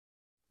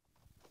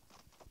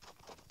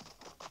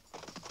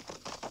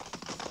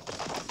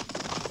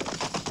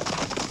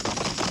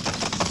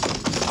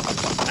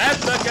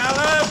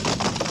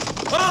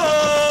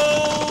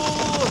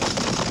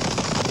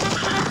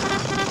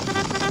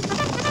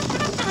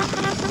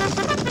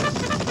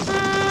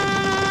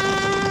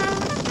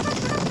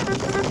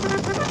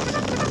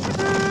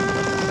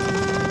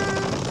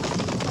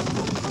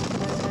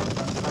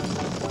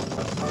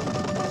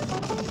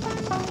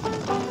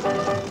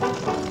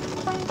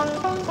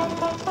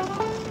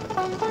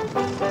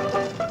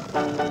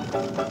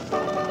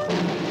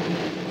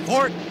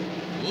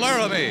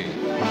Laramie.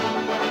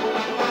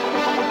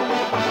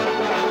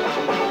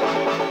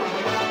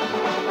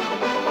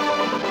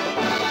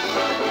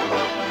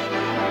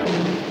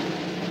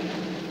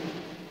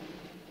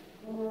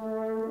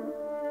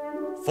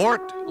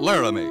 Fort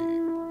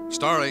Laramie,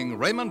 starring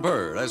Raymond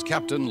Burr as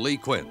Captain Lee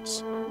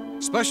Quince.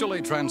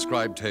 Specially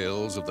transcribed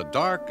tales of the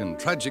dark and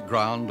tragic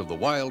ground of the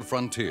wild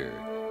frontier,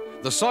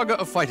 the saga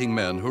of fighting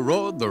men who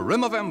rode the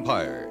rim of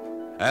empire,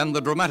 and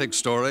the dramatic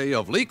story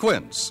of Lee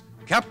Quince,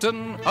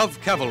 Captain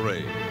of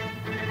Cavalry.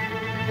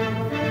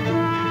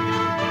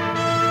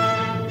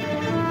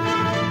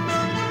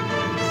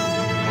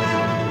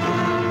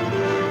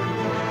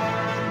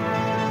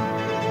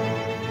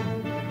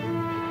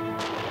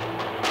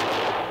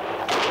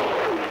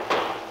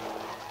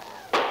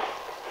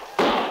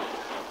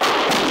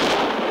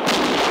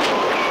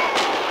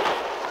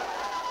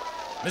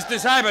 Mr.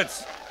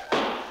 Syberts!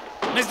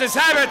 Mr.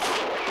 Syberts!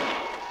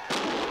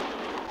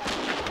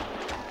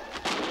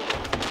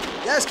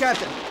 Yes,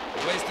 Captain.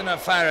 We're wasting our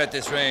fire at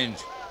this range.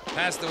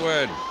 Pass the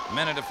word.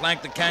 Men are to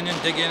flank the canyon,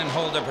 dig in, and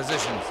hold their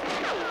positions.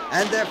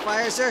 And their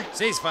fire, sir?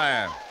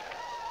 Ceasefire.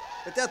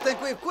 But they'll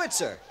think we've quit,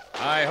 sir.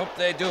 I hope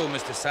they do,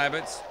 Mr.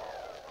 Syberts.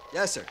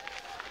 Yes, sir.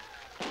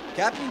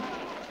 Captain,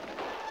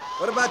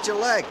 what about your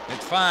leg?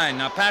 It's fine.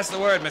 Now pass the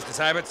word, Mr.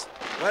 Syberts.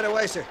 Right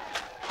away, sir.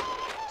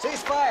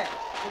 Ceasefire!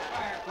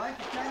 Ceasefire. Flank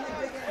the canyon,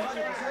 dig in, and hold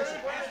your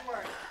position.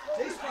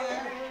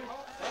 Ceasefire.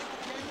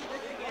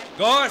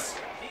 Gorse!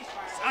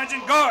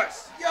 Sergeant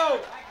Gorse!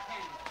 Yo!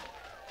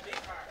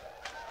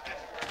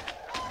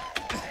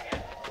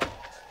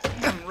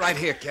 Right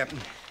here, Captain.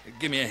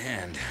 Give me a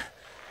hand.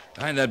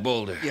 Behind that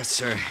boulder. Yes,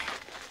 sir.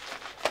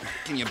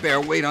 Can you bear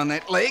weight on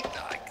that leg?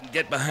 I can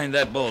get behind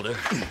that boulder.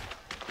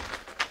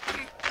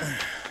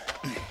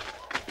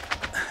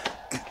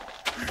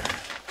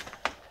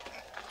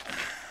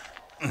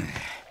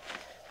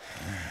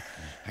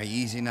 Are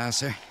you easy now,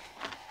 sir?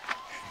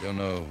 Don't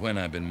know when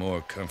I've been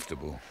more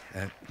comfortable.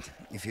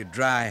 If you're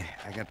dry,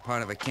 I got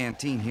part of a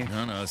canteen here.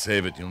 No,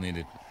 save it. You'll need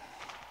it.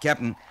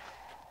 Captain,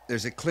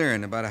 there's a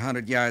clearing about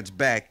 100 yards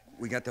back.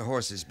 We got the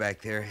horses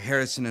back there.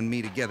 Harrison and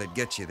me together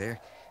get you there.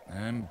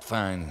 I'm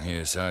fine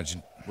here,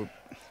 Sergeant. Well,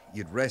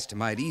 you'd rest a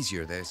mite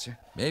easier there, sir.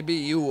 Maybe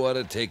you ought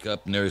to take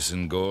up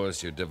nursing,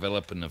 Gorse. You're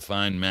developing a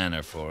fine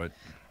manner for it.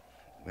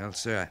 Well,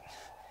 sir,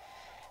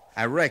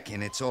 I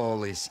reckon it's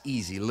all this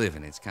easy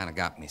living. It's kind of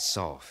got me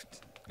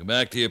soft. Go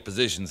back to your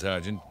position,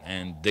 Sergeant,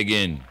 and dig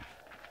in.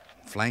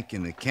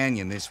 Flanking the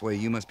canyon this way,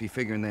 you must be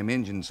figuring them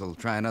Injuns will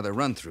try another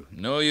run-through.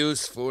 No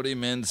use 40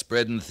 men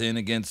spreading thin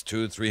against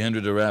 200 or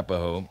 300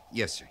 Arapaho.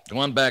 Yes, sir. Go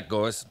on back,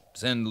 Gorse.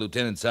 Send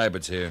Lieutenant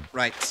Syberts here.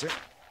 Right, sir.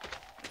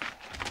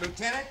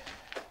 Lieutenant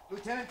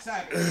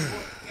Syberts.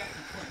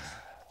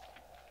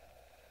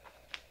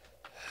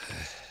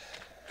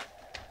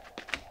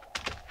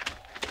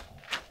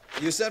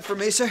 You sent for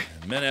me, sir?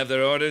 Men have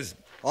their orders.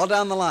 All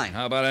down the line.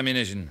 How about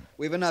ammunition?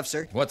 We've enough,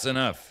 sir. What's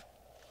enough?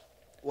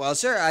 Well,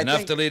 sir, I Enough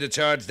think... to lead a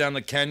charge down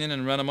the canyon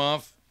and run them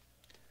off?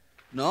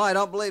 No, I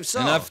don't believe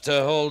so. Enough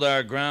to hold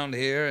our ground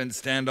here and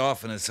stand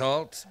off an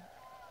assault?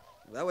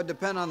 That would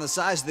depend on the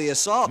size of the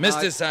assault.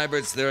 Mr.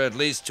 Syberts, there are at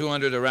least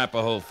 200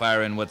 Arapaho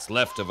firing what's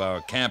left of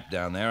our camp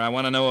down there. I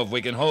want to know if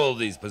we can hold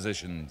these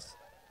positions.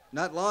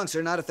 Not long,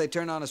 sir. Not if they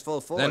turn on us full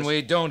force. Then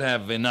we don't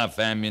have enough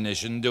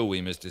ammunition, do we,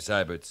 Mr.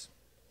 Syberts?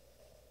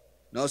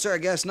 No, sir, I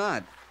guess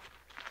not.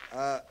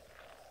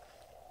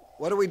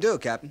 What do we do,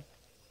 Captain?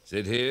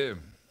 Sit here.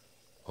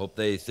 Hope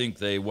they think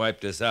they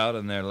wiped us out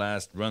on their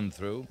last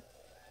run-through.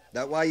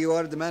 That why you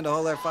ordered the men to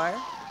hold their fire?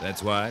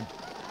 That's why.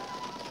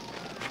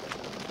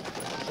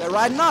 They're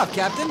riding off,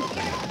 Captain.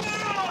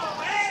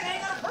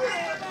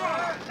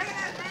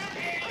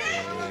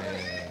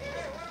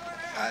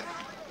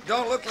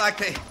 Don't look like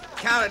they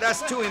counted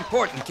us too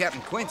important,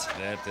 Captain Quince.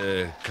 That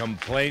a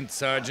complaint,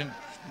 Sergeant?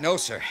 No,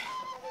 sir.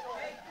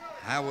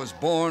 I was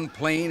born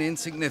plain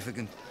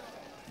insignificant.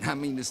 I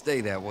mean to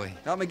stay that way.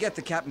 Help me get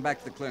the captain back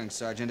to the clearing,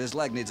 Sergeant. His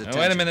leg needs attention.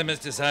 Now, wait a minute,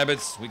 Mr.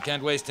 Syberts. We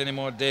can't waste any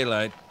more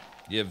daylight.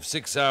 You have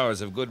 6 hours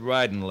of good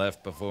riding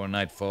left before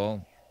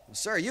nightfall.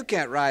 Sir, you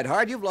can't ride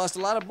hard. You've lost a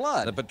lot of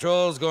blood. The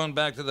patrol's going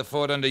back to the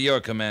fort under your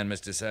command,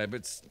 Mr.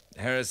 Syberts.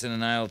 Harrison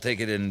and I'll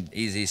take it in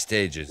easy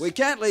stages. We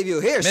can't leave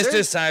you here, sir. Mr.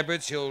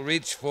 Syberts, you'll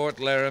reach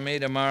Fort Laramie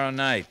tomorrow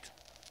night,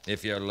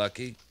 if you're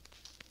lucky.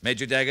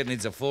 Major Daggett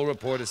needs a full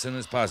report as soon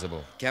as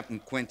possible. Captain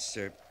Quince,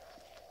 sir,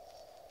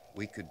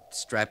 we could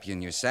strap you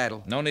in your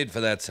saddle. No need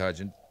for that,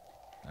 Sergeant.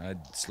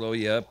 I'd slow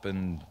you up,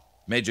 and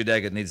Major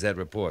Daggett needs that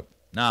report.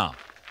 Now,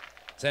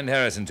 send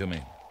Harrison to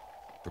me.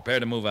 Prepare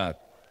to move out.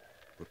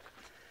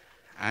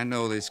 I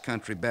know this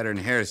country better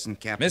than Harrison,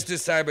 Captain. Mr.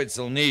 Syberts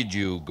will need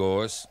you,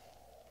 Gorse.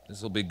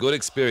 This will be good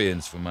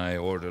experience for my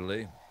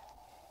orderly.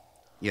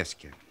 Yes,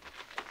 Captain.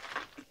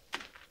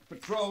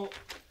 Patrol,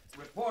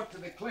 report to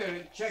the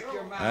clearing. Check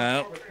your mouth.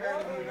 Well,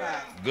 prepare to move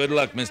out. Good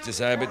luck, Mr.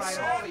 Syberts.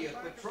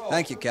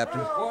 Thank you, Captain.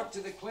 Report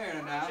to the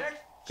clearing now.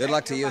 Good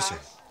luck to you, sir.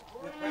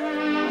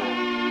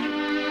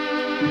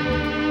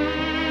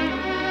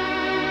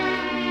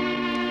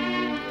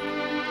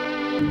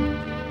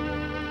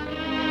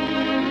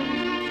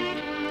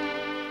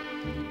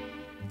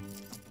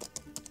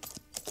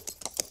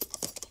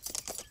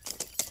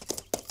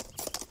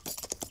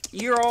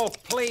 You're all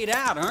played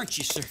out, aren't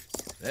you, sir?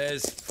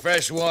 There's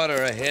fresh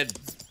water ahead.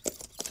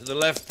 To the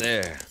left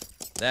there.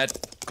 That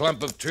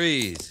clump of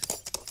trees.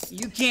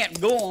 You can't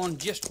go on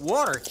just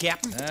water,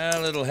 Captain.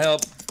 Well, it'll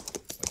help.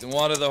 We can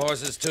water the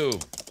horses, too.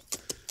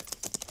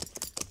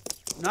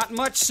 Not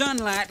much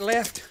sunlight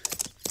left.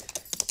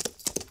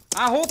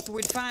 I hoped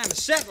we'd find a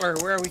settler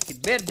where we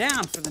could bed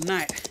down for the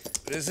night.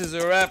 This is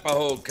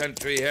Arapaho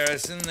country,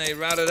 Harrison. They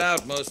routed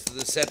out most of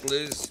the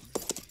settlers.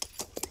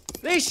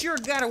 They sure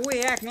got a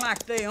way acting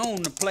like they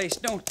own the place,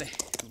 don't they?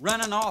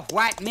 Running off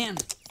white men.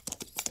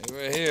 They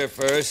were here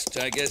first.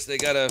 I guess they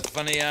got a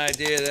funny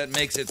idea that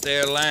makes it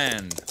their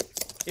land.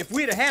 If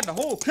we'd have had the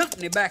whole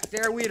company back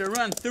there, we'd have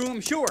run through them,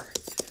 sure.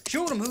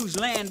 Showed them whose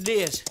land it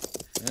is.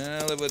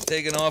 Well, it would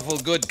take an awful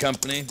good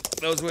company.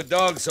 Those were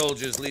dog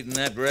soldiers leading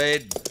that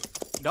raid.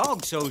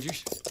 Dog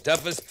soldiers?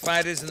 Toughest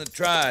fighters in the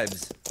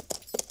tribes.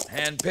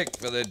 Hand-picked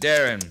for their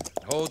daring.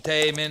 Hote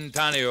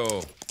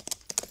Mintanio.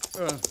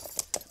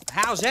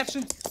 How's that,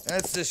 sir?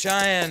 That's the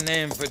Cheyenne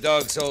name for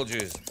dog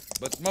soldiers.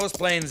 But most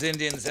Plains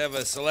Indians have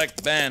a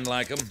select band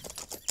like them.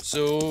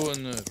 Sioux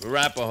and the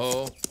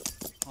Arapaho.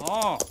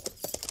 Oh.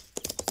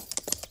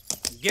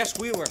 Guess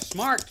we were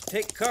smart to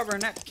take cover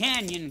in that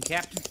canyon,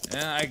 Captain.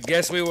 Yeah, I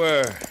guess we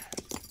were.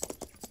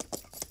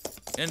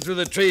 In through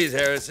the trees,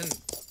 Harrison.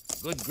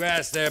 Good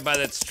grass there by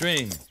that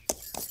stream.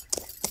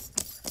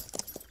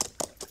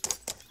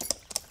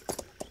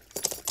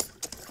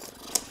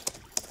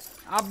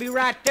 I'll be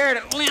right there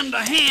to lend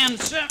a hand,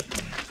 sir.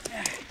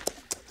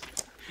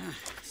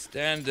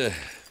 Stand to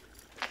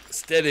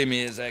steady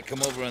me as I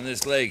come over on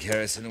this leg,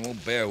 Harrison. It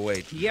won't bear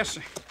weight. Yes,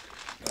 sir.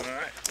 All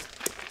right.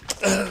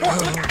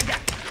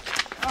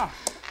 Oh.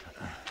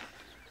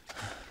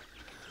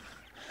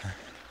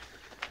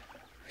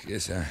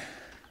 Guess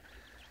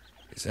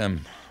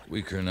I'm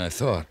weaker than I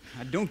thought.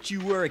 Now, don't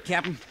you worry,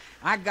 Captain.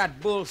 I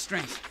got bull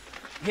strength.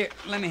 Here,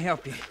 let me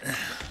help you.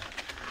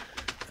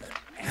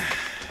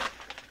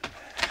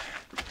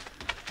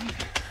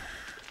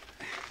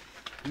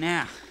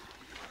 Now,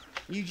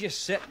 you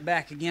just sit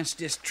back against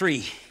this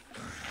tree.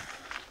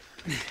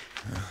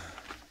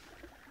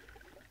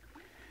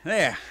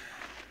 There.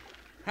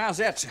 How's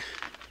that, sir?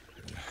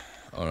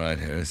 All right,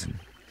 Harrison.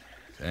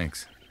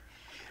 Thanks.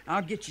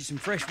 I'll get you some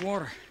fresh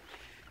water.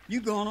 You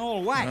gone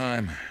all white. No,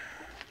 I'm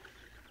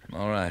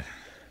all right.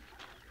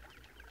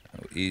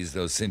 I'll ease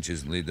those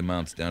cinches and lead the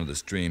mounts down to the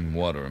stream and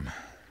water them.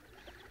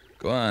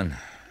 Go on.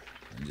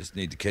 I just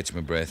need to catch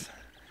my breath.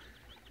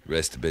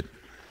 Rest a bit.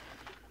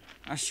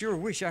 I sure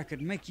wish I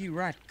could make you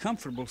right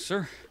comfortable,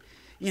 sir.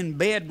 In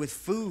bed with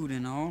food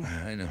and all.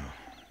 I know.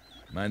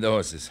 Mind the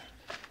horses.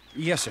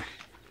 Yes, sir.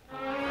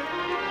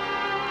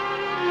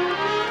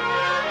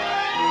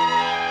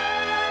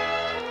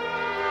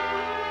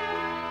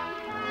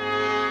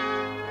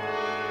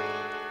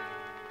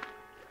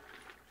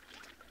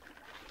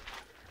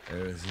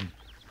 Harrison.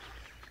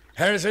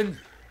 Harrison!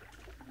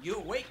 You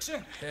awake,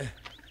 sir?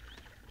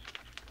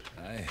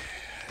 I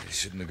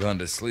shouldn't have gone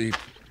to sleep.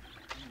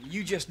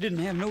 You just didn't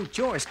have no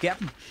choice,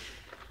 Captain.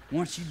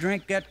 Once you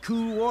drank that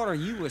cool water,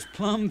 you was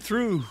plumb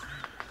through.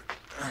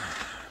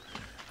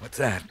 What's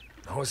that?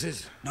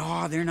 Horses?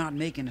 No, they're not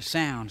making a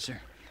sound,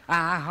 sir.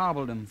 I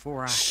hobbled them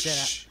before I set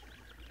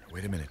out.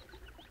 Wait a minute.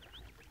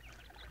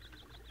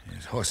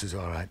 There's horses,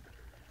 all right.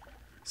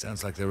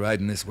 Sounds like they're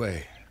riding this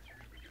way.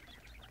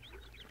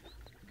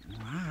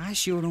 Well, I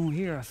sure don't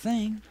hear a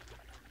thing.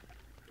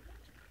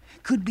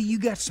 Could be you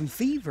got some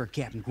fever,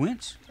 Captain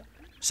Quince.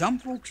 Some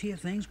folks hear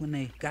things when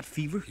they got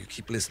fever. You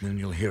keep listening,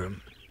 you'll hear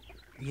them.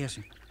 Yes,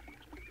 sir.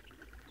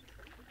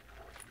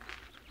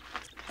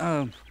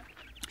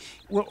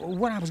 Well,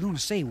 what I was going to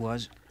say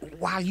was,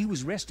 while you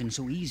was resting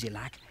so easy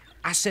like,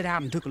 I set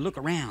out and took a look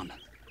around.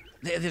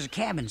 There's a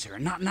cabin, sir,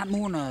 not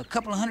more than a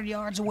couple of 100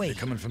 yards away. They're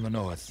coming from the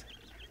north.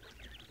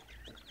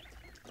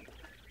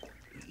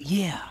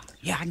 Yeah,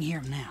 I can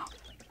hear them now.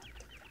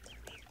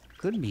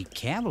 Could be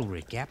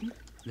cavalry, Captain.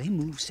 They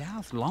moved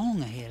south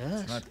long ahead of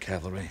us. Not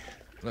cavalry.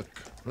 Look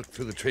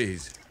through the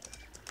trees.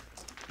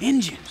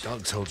 Injuns.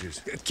 Dog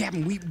soldiers.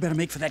 Captain, we better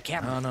make for that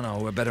cabin. No,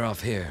 we're better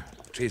off here.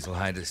 Trees will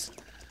hide us.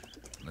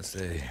 Unless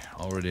they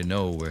already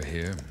know we're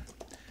here.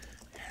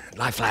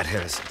 Lie flat,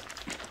 Harrison.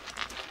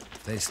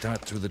 If they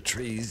start through the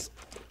trees,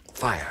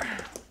 fire.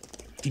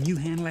 Can you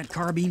handle that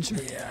carbine, sir?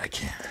 Yeah, I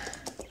can.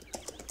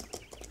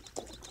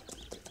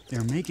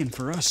 They're making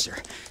for us, sir.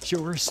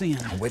 Sure seeing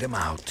them. Now wait them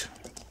out.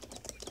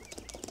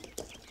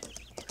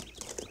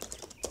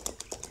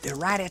 They're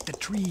right at the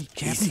tree,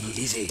 Captain.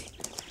 Easy.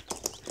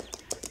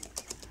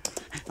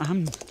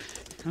 I'm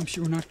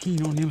sure not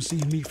keen on them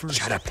seeing me first.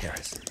 Shut up,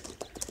 Harrison.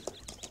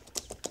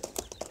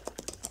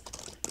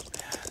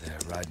 They're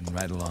riding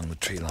right along the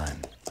tree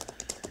line.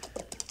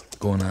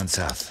 Going on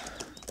south.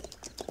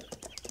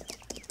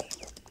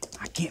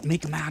 I can't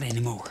make them out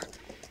anymore.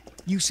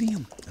 You see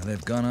them? Now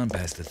they've gone on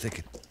past the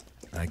thicket.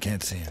 I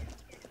can't see them.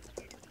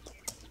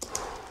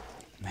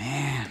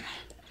 Man,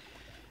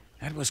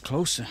 that was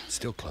closer.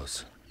 Still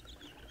close.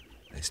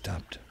 They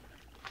stopped.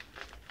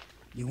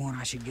 You want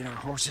I should get our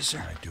horses, sir?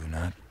 I do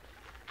not.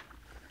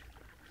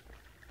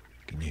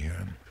 Can you hear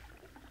them?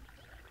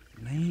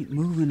 They ain't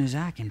moving as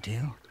I can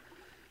tell.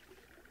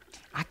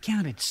 I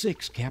counted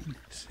 6, Captain.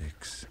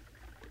 6.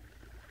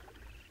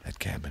 That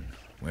cabin,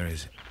 where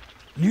is it?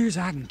 Near as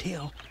I can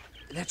tell,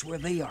 that's where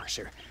they are,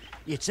 sir.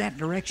 It's that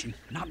direction,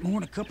 not more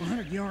than a couple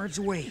hundred yards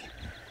away.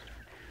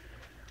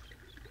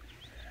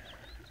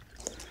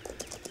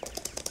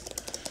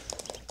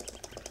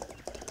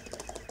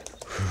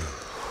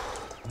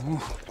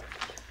 Oh,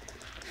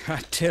 I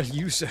tell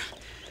you, sir,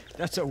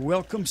 that's a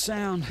welcome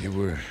sound. You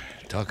were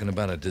talking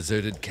about a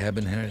deserted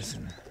cabin,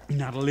 Harrison?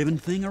 Not a living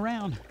thing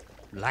around.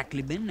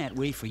 Likely been that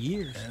way for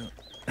years.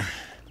 Well,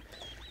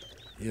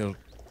 you'll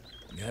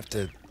have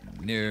to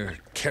near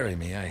carry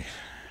me. I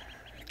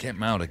can't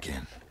mount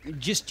again.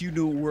 Just you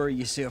don't worry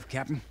yourself,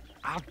 Captain.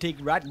 I'll take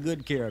right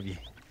good care of you.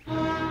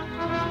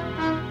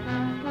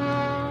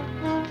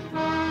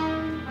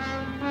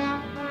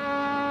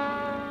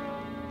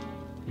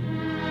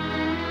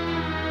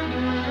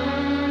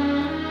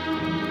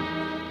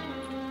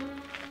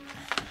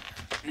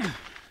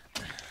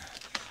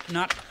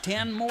 Not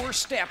 10 more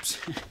steps.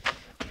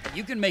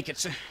 You can make it,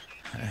 sir.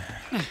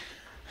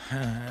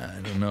 I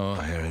don't know,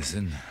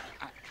 Harrison.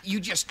 You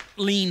just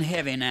lean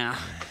heavy now.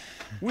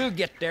 We'll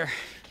get there.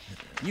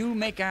 You'll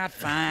make out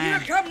fine.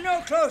 You come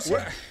no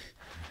closer.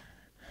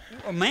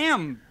 Well,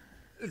 ma'am,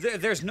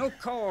 there's no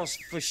cause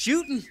for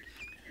shooting.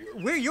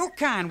 We're your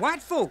kind,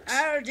 white folks.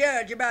 I'll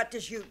judge about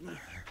the shooting.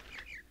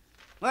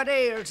 What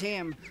ails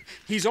him?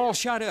 He's all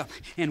shot up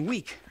and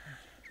weak.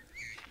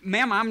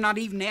 Ma'am, I'm not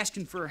even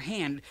asking for a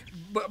hand,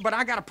 but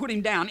I gotta put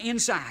him down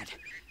inside.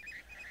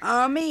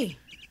 Army?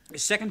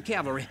 2nd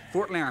Cavalry,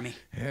 Fort Laramie.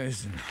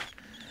 Harrison,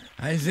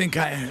 I think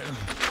I...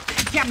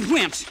 Captain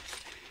Wentz!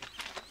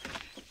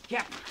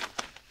 Captain,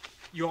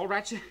 you all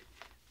right, sir?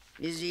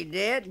 Is he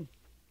dead?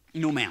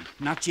 No, ma'am,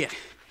 not yet.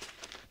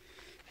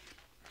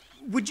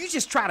 Would you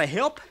just try to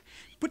help?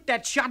 Put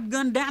that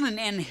shotgun down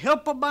and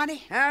help a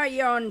body? How are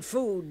you on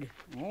food?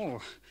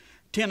 Oh,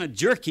 10 of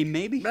jerky,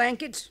 maybe.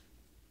 Blankets?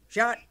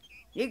 Shot?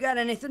 You got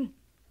anything?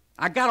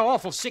 I got an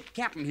awful sick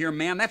captain here,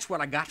 ma'am. That's what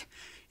I got.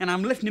 And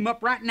I'm lifting him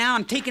up right now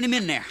and taking him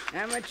in there.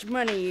 How much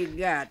money you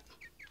got?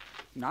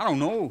 I don't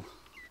know.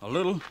 A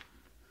little.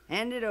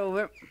 Hand it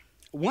over.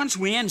 Once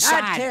we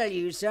inside... I tell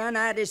you, son,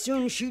 I'd as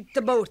soon shoot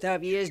the both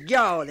of you as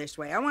jaw this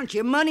way. I want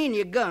your money and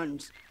your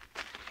guns.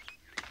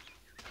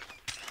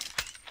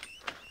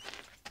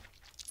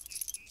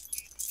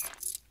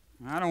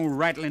 I don't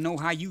rightly know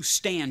how you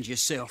stand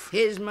yourself.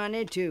 His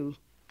money, too.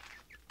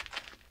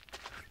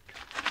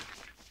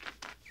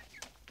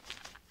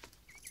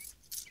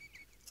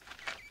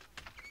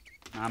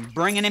 I'm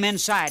bringing him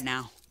inside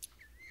now.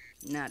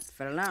 Not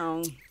for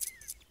long.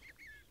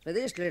 For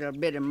this little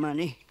bit of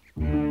money.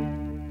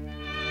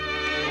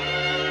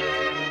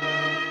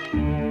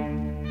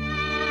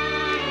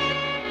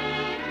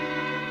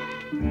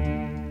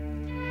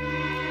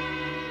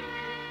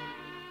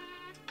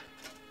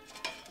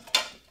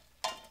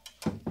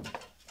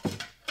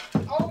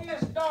 Open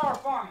this door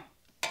for me.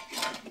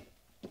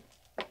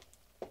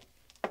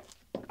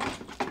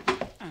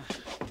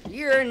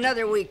 You're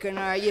another weak one,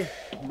 are you?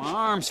 My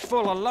arm's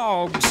full of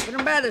logs. Put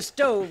 'em by the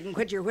stove and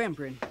quit your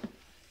whimpering.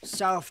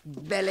 Soft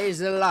bellies,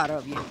 the lot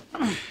of you.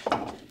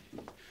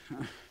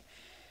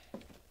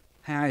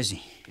 How is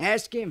he?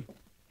 Ask him.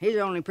 He's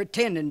only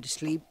pretending to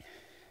sleep.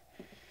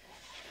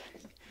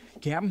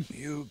 Captain?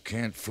 You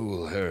can't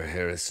fool her,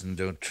 Harrison.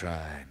 Don't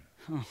try.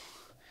 Oh,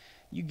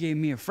 you gave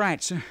me a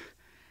fright, sir.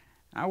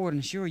 I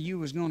wasn't sure you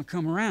was going to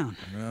come around.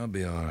 I'll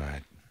be all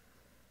right.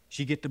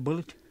 She get the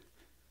bullet?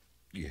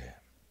 Yeah.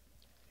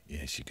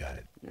 Yeah, she got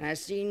it. I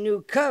see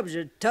new cubs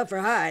are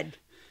tougher hide.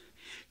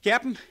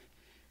 Captain,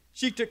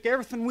 she took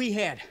everything we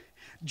had.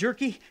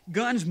 Jerky,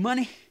 guns,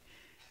 money.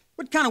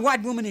 What kind of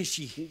white woman is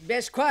she? You'd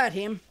best quiet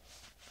him.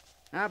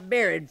 I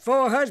buried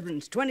 4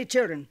 husbands, 20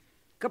 children.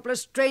 A couple of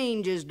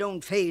strangers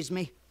don't faze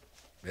me.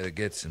 Better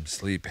get some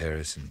sleep,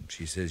 Harrison.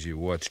 She says you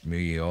watched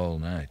me all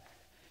night.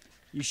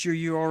 You sure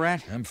you're all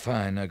right? I'm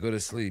fine. Now go to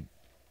sleep.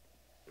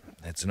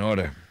 That's an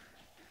order.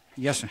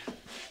 Yes, sir.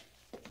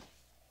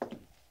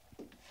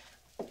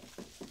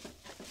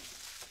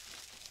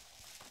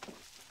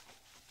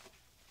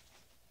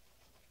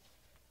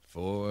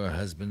 Four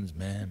husbands,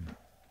 ma'am?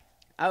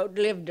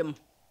 Outlived 'em.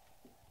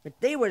 But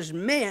they was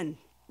men,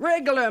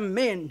 regular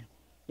men.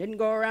 Didn't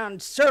go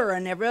around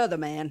sirring every other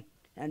man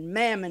and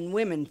mamming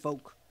women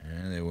folk.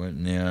 Yeah, they weren't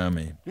in the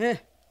army.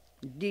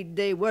 Indeed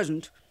they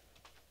wasn't.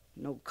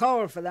 No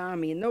call for the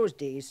army in those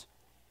days.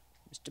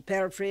 Mr.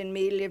 Pelfrey and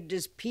me lived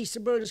as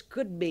peaceable as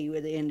could be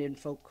with the Indian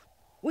folk.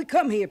 We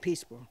come here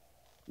peaceable,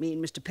 me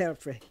and Mr.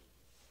 Pelfrey.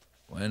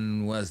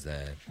 When was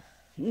that?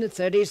 In the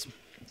 30s.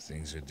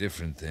 Things are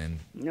different then.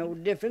 No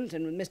different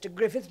than with Mr.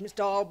 Griffith, Mr.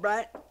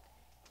 Albright,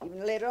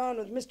 even later on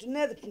with Mr.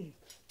 Netherton.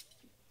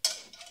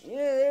 Yeah,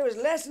 there was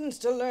lessons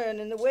to learn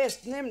in the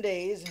West in them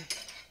days.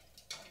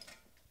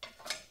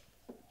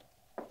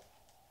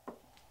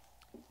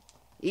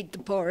 Eat the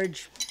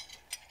porridge.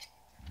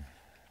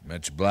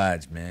 Much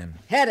obliged, ma'am.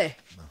 Hattie.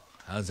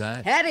 How's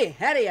that?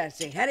 Hattie, I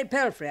say. Hattie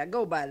Pelfrey. I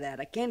go by that.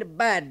 I can't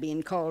abide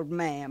being called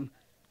ma'am.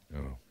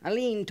 Oh. I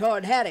lean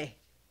toward Hattie.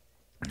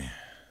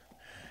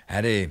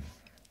 Hattie,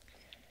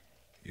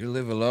 you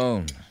live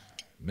alone,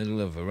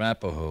 middle of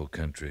Arapaho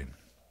country.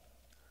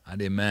 How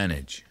do you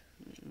manage?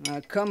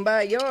 I come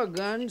by your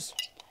guns.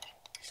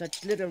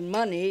 Such little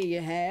money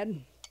you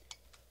had.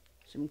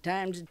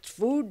 Sometimes it's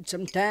food,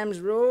 sometimes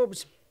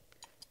robes.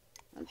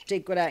 I'll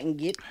take what I can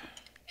get.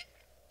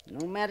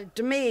 No matter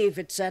to me if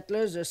it's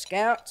settlers or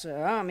scouts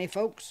or army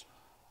folks.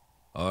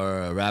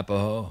 Or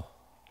Arapaho?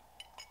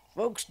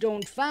 Folks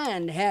don't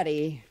find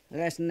Hattie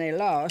less'n they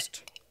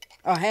lost,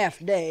 or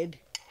half dead.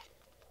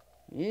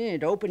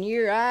 It'd open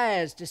your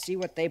eyes to see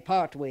what they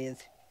part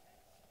with.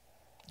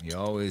 You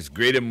always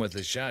greet 'em with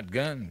a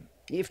shotgun.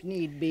 If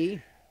need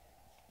be.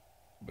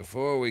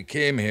 Before we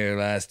came here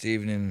last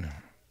evening,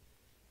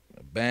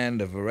 a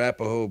band of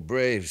Arapaho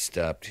braves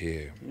stopped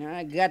here.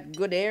 I got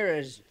good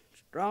arrows,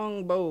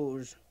 strong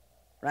bows,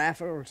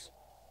 rifles.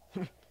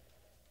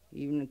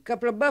 Even a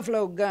couple of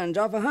buffalo guns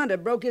off a hunter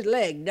broke his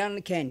leg down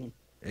the canyon.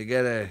 They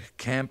got a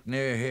camp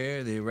near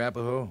here, the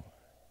Arapaho?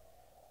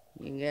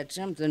 You got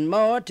something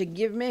more to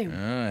give me? Oh,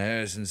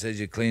 Harrison says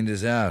you cleaned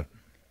us out.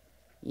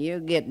 You're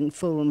getting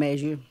full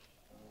measure.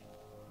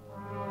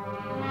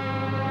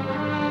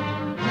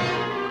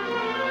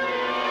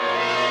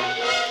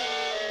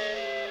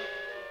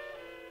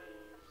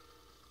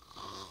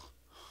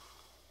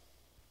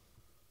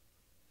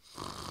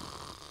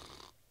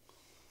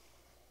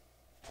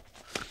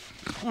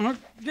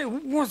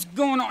 What's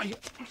going on?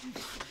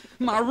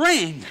 My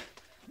ring.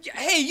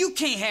 Hey, you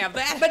can't have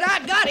that. But I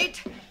got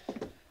it.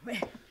 Well,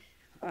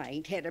 I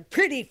ain't had a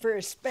pretty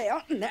first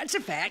spell, and that's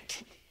a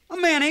fact. A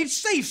man ain't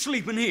safe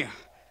sleeping here.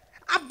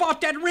 I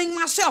bought that ring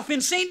myself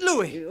in St.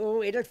 Louis.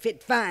 Oh, it'll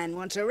fit fine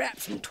once I wrap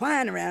some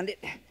twine around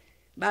it.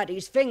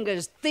 Body's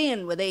fingers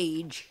thin with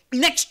age.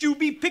 Next you'll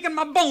be picking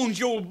my bones,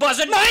 you old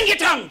buzzard. Mind your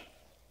tongue!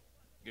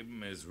 Give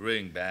him his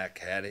ring back,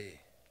 Hattie.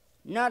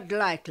 Not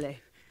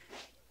likely.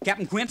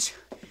 Captain Quince,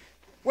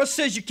 what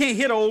says you can't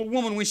hit an old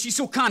woman when she's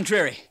so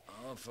contrary?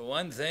 Oh, for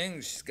one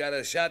thing, she's got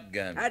a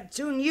shotgun. I'd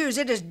soon use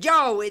it as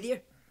jaw with you.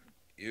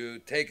 You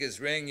take his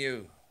ring,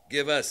 you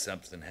give us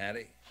something,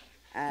 Hattie.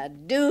 I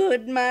do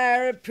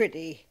admire a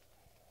pretty.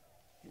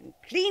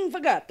 Clean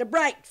forgot the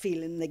bright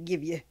feeling they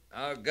give you.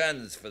 Our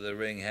guns for the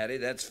ring, Hattie,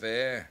 that's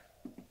fair.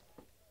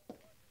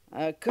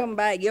 I come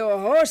by your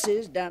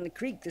horses down the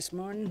creek this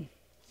morning.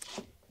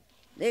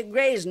 They're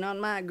grazing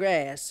on my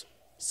grass,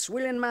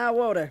 swilling my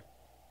water.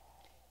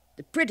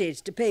 The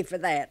pretty's to pay for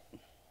that.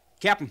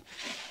 Captain,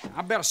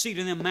 I better see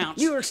to them mounts.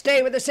 You'll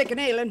stay with the sick and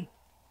ailing.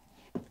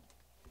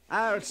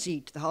 I'll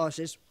see to the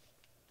horses.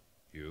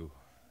 You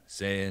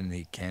saying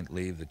he can't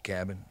leave the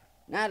cabin?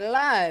 Not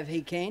alive,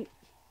 he can't.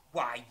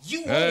 Why,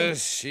 you...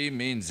 She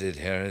means it,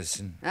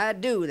 Harrison. I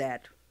do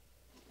that.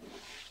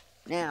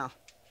 Now,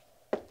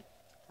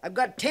 I've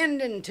got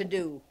tending to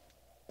do.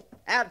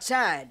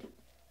 Outside.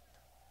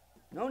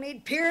 No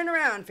need peering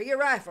around for your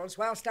rifles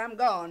whilst I'm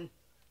gone.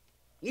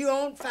 You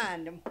won't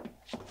find them.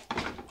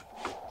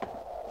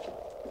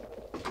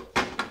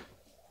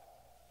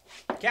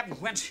 Captain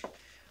Quince,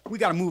 we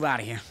gotta move out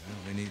of here.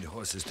 Well, we need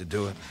horses to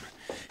do it.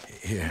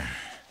 Here.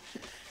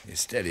 You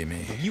steady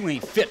me. You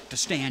ain't fit to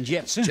stand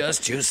yet, sir.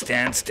 Just you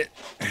stand still.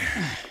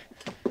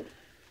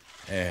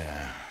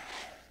 Yeah.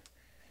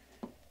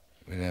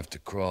 We'd have to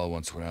crawl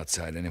once we're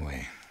outside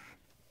anyway.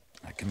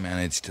 I can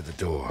manage to the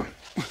door.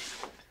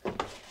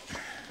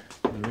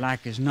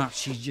 Like as not,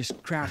 she's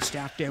just crouched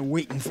out there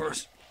waiting for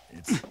us.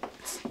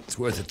 It's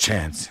worth a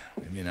chance.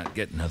 We may not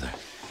get another.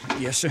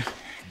 Yes, sir.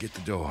 Get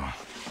the door.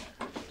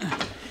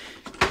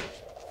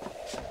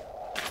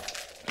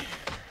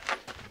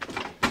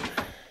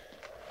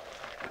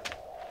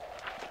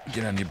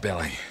 Get on your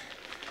belly.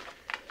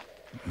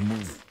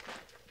 Move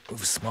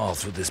small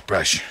through this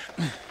brush.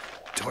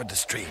 Toward the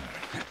stream.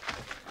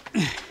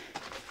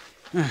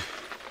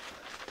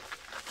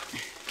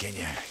 Can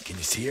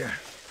you see her?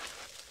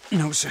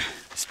 No, sir.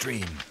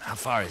 Stream. How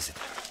far is it?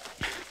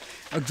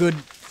 A good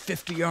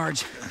 50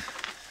 yards.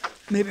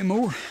 Maybe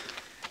more.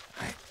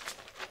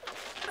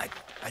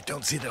 I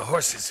don't see the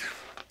horses.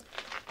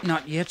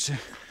 Not yet, sir.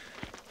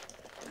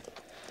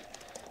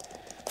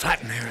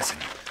 Flatten, Harrison.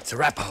 It's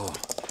Arapaho.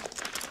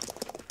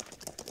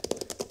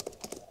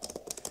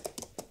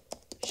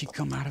 She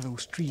come out of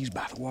those trees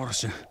by the water,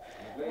 sir.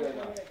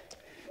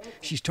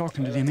 She's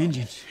talking to them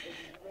Indians.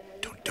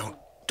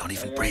 Don't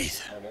even breathe.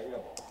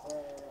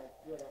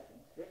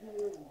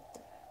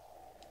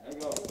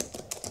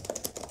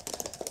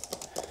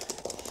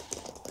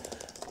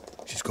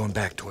 She's going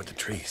back toward the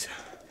trees.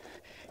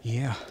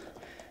 Yeah.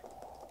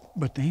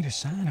 But there ain't a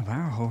sign of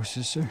our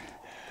horses, sir.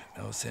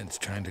 No sense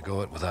trying to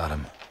go it without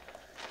them.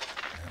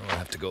 We'll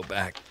have to go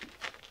back.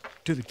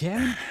 To the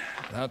cabin?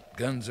 Without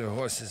guns or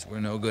horses, we're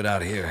no good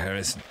out here,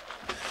 Harrison.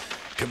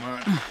 Come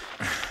on.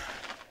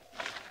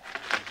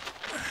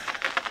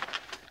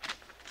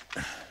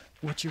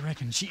 What you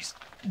reckon? She's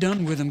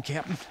done with them,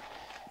 Captain.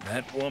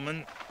 That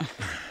woman,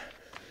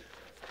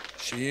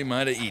 she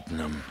might have eaten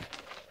them.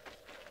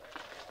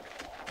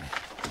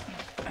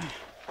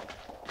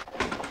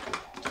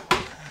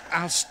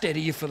 I'll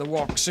steady you for the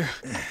walk, sir.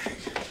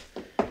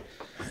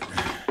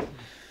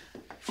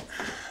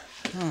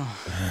 Oh.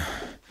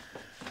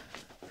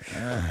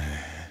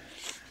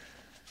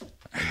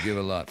 I'd give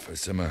a lot for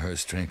some of her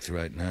strength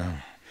right now.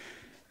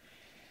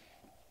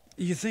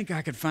 You think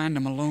I could find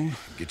him alone?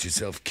 Get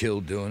yourself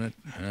killed doing it?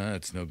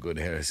 It's no good,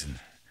 Harrison.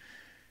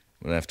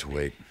 We'll have to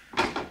wait.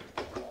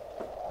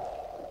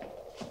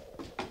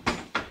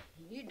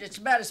 You're just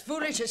about as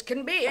foolish as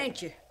can be,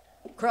 ain't you?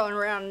 Crawling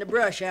around in the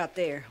brush out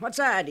there. What's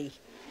ID?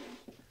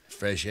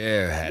 Fresh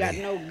air,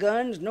 Hattie. Got no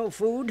guns, no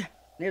food.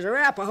 There's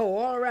Arapaho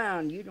all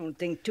around. You don't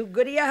think too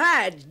good of your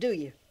hides, do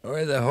you?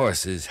 Where are the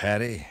horses,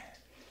 Hattie?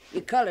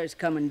 Your color's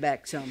coming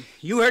back some.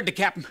 You heard the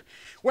captain.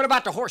 What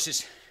about the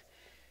horses?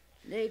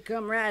 They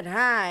come right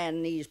high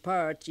in these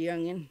parts,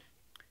 youngin'.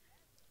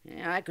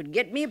 Yeah, I could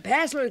get me a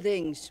passel of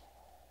things.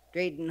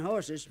 Trading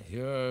horses.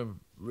 You're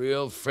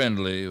real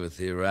friendly with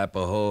the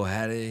Arapaho,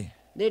 Hattie.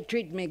 They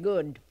treat me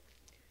good.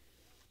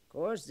 Of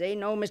course, they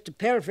know Mr.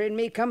 Pelfrey and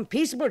me come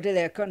peaceable to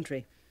their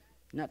country.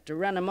 Not to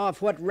run 'em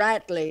off what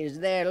rightly is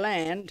their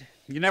land.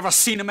 You never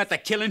seen 'em at the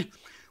killing?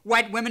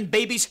 White women,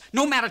 babies,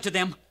 no matter to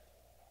them.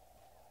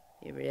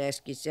 You ever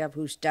ask yourself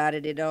who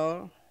started it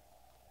all?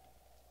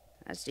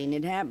 I seen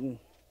it happen.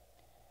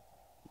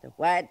 The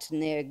whites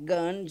and their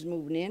guns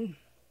moving in.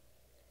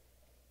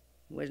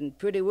 Wasn't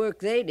pretty work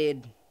they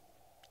did.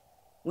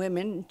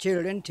 Women and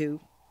children,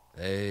 too.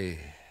 They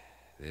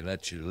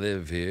let you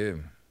live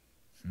here.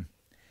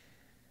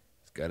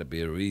 It's got to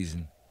be a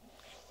reason.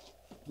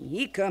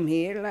 He come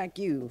here like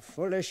you,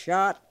 full of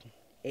shot,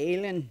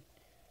 ailing.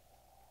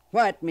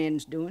 White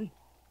men's doing.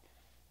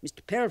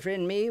 Mr. Pelfrey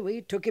and me,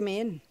 we took him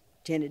in,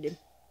 tended him.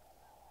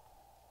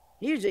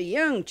 He was a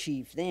young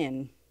chief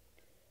then.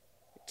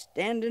 But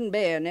Standing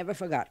Bear never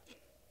forgot.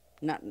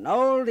 Not in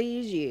all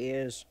these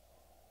years.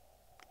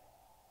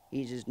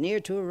 He's as near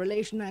to a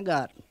relation I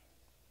got.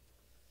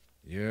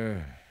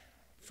 You're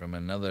from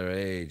another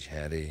age,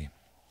 Hattie.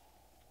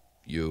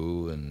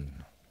 You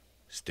and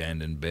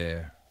Standing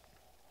Bear.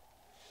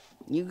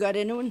 You got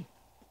anyone?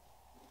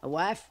 A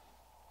wife?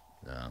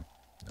 No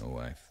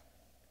wife.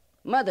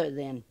 Mother,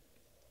 then?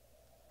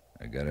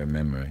 I got her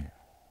memory.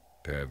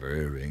 Pair of her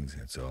earrings,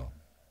 that's all.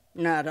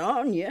 Not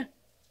on you.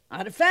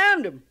 I'd have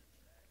found 'em.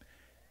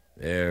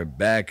 They're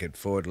back at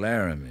Fort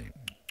Laramie.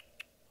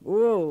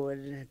 Oh,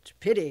 that's a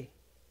pity.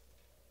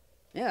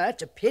 Yeah,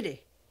 that's a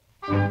pity.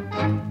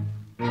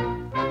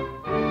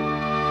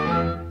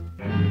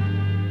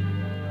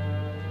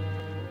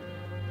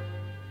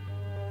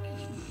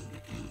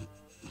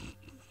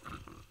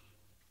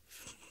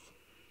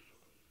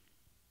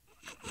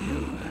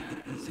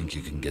 Think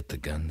you can get the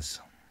guns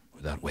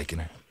without waking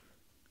her?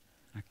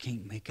 I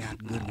can't make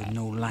out good with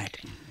no light.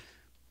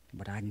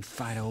 But I can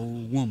fight an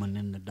old woman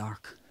in the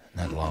dark.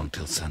 Not long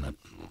till sunup.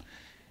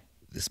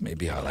 This may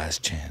be our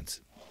last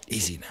chance.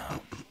 Easy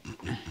now.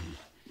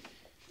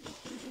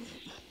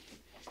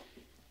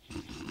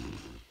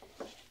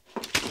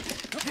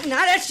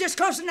 Now, that's just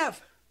close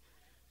enough.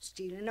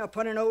 Stealing up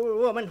on an old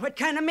woman. What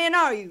kind of men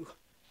are you?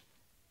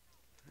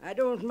 I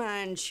don't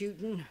mind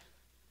shooting.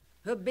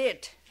 A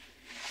bit.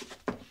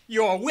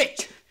 You're a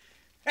witch.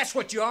 That's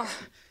what you are.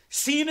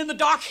 Seeing in the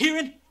dark,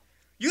 hearing.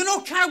 You're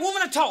no kind of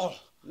woman at all.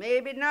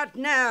 Maybe not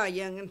now,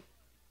 young'un.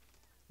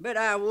 But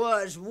I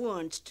was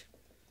once.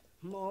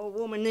 More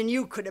woman than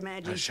you could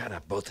imagine. Now shut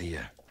up, both of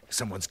you.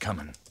 Someone's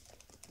coming.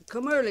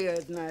 Come earlier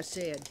than I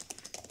said.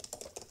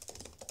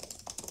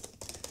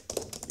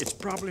 It's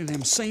probably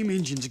them same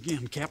engines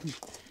again, Captain.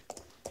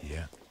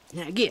 Yeah.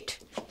 Now get.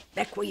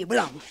 Back where you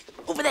belong.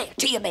 Over there,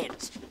 to your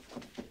beds.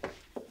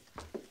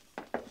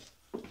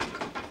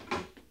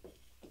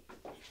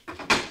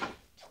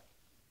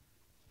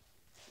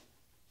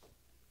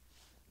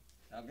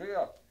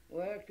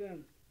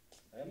 Welcome.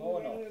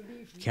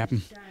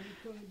 Captain,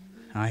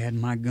 I had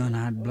my gun.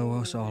 I'd blow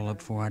us all up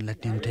before I'd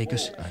let them take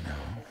us. I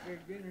know.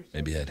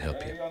 Maybe I'd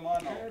help you.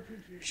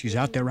 She's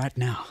out there right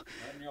now.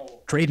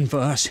 Trading for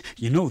us.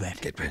 You know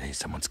that. Get ready.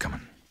 Someone's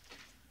coming.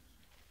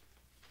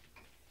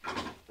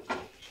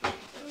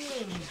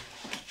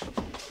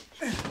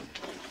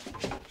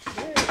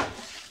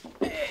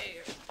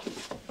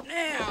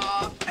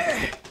 Now,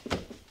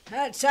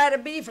 that side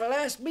of beef will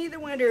last me the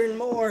winter and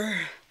more.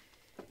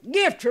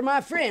 Gift for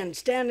my friend,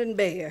 Standing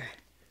Bear.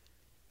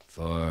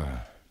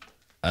 For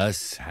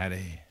us,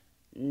 Hattie?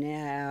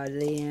 Now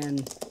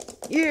then,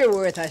 you're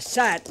worth a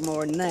sight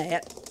more than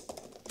that.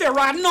 They're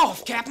riding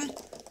off, Captain.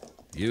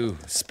 You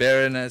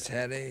sparing us,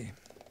 Hattie?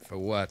 For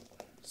what?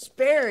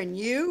 Sparing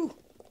you?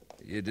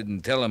 You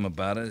didn't tell them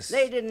about us.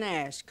 They didn't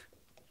ask.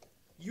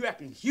 You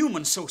acting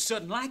human so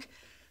sudden-like.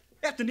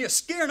 After near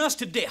scaring us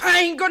to death. I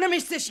ain't gonna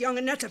miss this,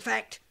 young'un, that's a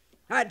fact.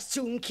 I'd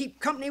soon keep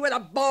company with a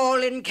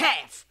bawling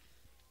calf.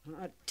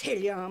 I tell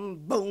you,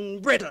 I'm bone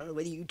brittle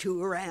with you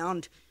two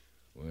around.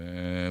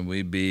 Well,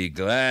 we'd be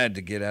glad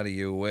to get out of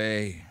your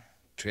way.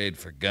 Trade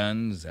for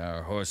guns,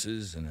 our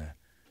horses, and a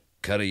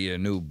cut of your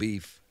new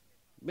beef.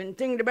 Been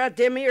thinking about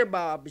them ear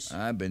bobs.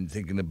 I've been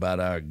thinking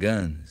about our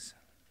guns.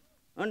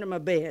 Under my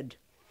bed.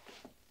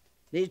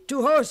 There's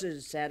 2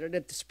 horses saddled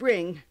at the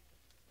spring.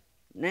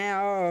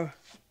 Now,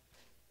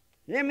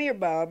 them ear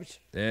bobs.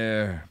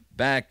 They're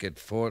back at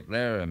Fort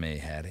Laramie,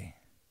 Hattie.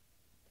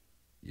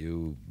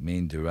 You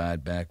mean to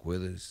ride back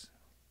with us?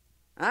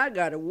 I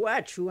gotta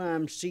watch who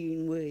I'm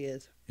seen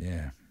with.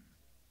 Yeah.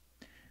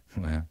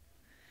 Well,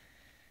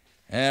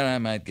 I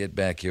might get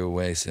back your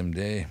way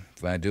someday.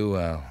 If I do,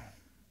 I'll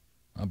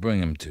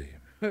bring 'em to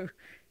you.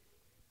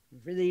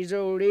 For these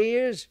old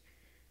ears?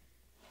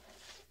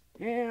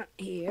 Yeah,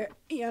 here,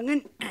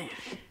 young'un.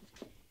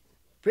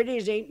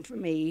 Pretties ain't for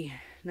me,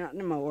 not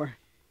no more.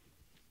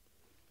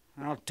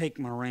 I'll take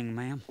my ring,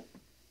 ma'am.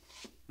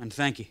 And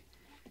thank you.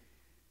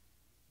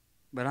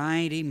 But I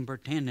ain't even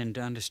pretending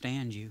to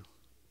understand you.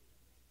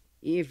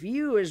 If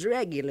you was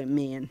regular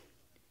men,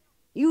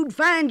 you'd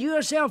find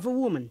yourself a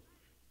woman.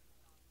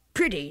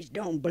 Pretties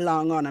don't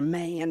belong on a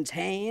man's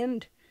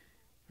hand,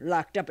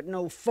 locked up at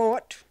no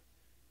fort.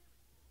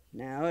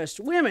 Now, us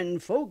women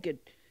folk,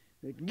 it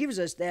gives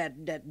us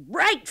that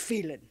right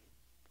feeling,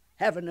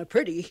 having a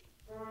pretty.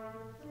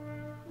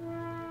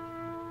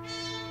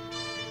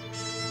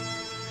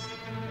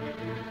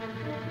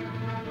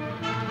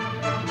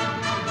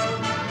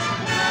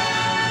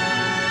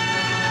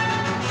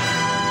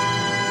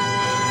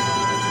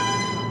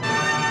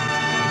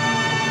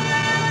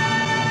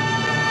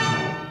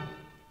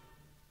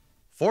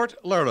 Fort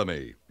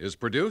Laramie is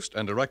produced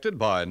and directed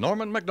by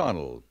Norman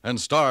MacDonald and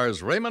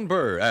stars Raymond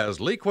Burr as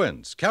Lee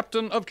Quince,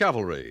 Captain of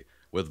Cavalry,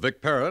 with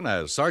Vic Perrin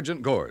as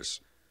Sergeant Gorse.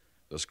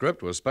 The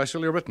script was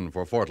specially written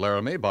for Fort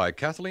Laramie by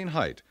Kathleen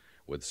Height,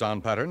 with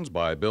sound patterns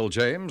by Bill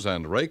James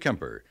and Ray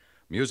Kemper,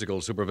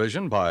 musical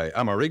supervision by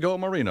Amerigo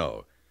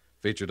Marino.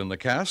 Featured in the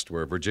cast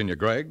were Virginia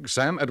Gregg,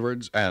 Sam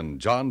Edwards,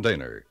 and John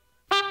Daner.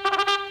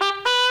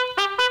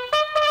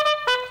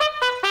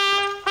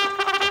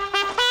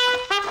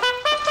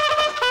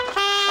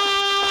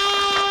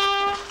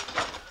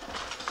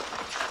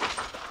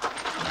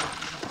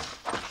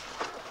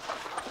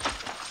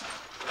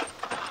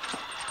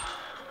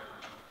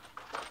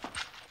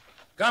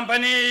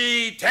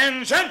 Company,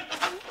 tension!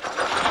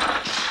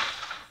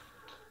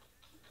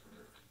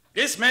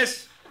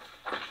 Dismiss.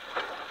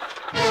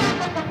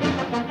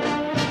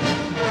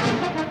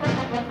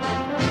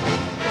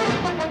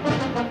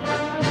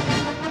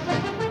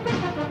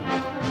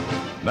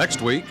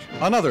 Next week,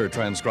 another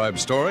transcribed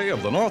story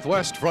of the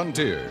Northwest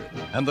frontier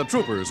and the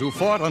troopers who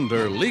fought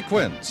under Lee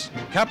Quince,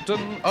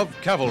 Captain of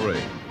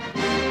Cavalry.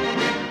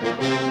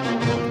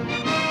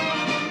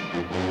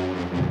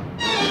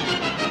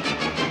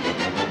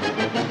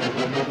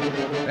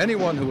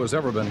 Anyone who has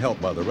ever been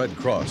helped by the Red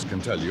Cross can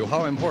tell you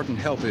how important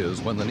help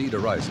is when the need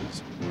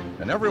arises.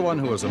 And everyone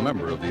who is a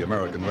member of the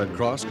American Red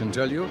Cross can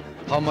tell you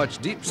how much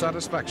deep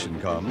satisfaction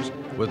comes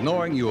with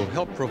knowing you have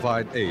helped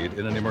provide aid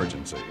in an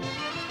emergency.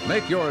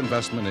 Make your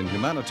investment in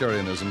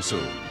humanitarianism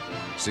soon.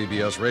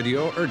 CBS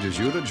Radio urges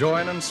you to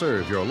join and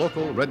serve your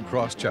local Red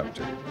Cross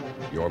chapter.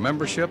 Your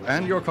membership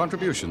and your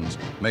contributions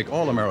make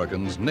all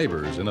Americans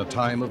neighbors in a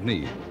time of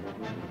need.